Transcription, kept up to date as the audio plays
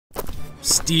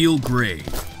Steel Grave,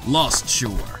 Lost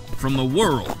Shore, from the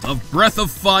world of Breath of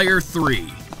Fire 3.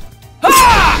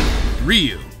 Ha!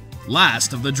 Ryu,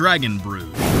 Last of the Dragon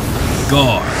Brood.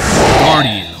 Garr,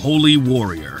 Guardian Holy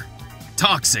Warrior.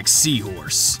 Toxic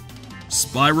Seahorse.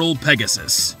 Spiral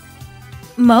Pegasus.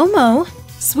 Momo,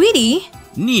 Sweetie.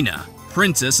 Nina,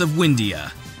 Princess of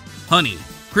Windia. Honey,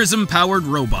 Prism-powered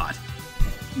robot.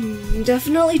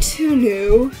 Definitely too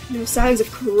new. No signs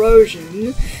of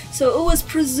corrosion. So it was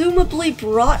presumably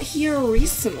brought here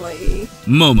recently.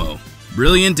 Momo,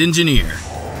 Brilliant Engineer.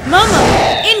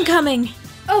 Momo, incoming.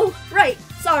 Oh, right.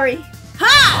 Sorry.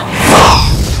 Ha!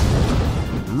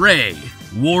 Ray,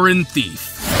 Warren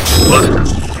Thief.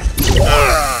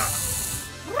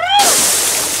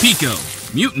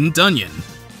 Peco, Mutant Onion.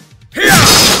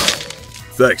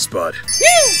 Thanks, bud.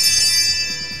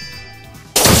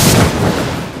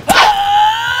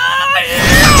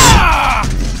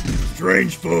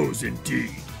 Strange foes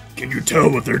indeed. Can you tell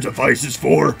what their device is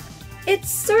for?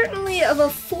 It's certainly of a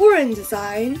foreign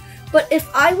design, but if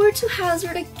I were to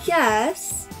hazard a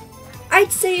guess,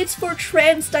 I'd say it's for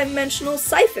trans-dimensional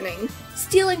siphoning,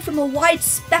 stealing from a wide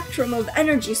spectrum of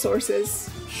energy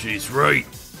sources. She's right.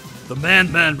 The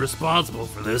man responsible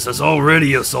for this has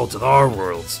already assaulted our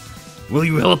worlds. Will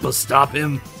you help us stop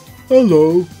him?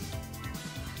 Hello.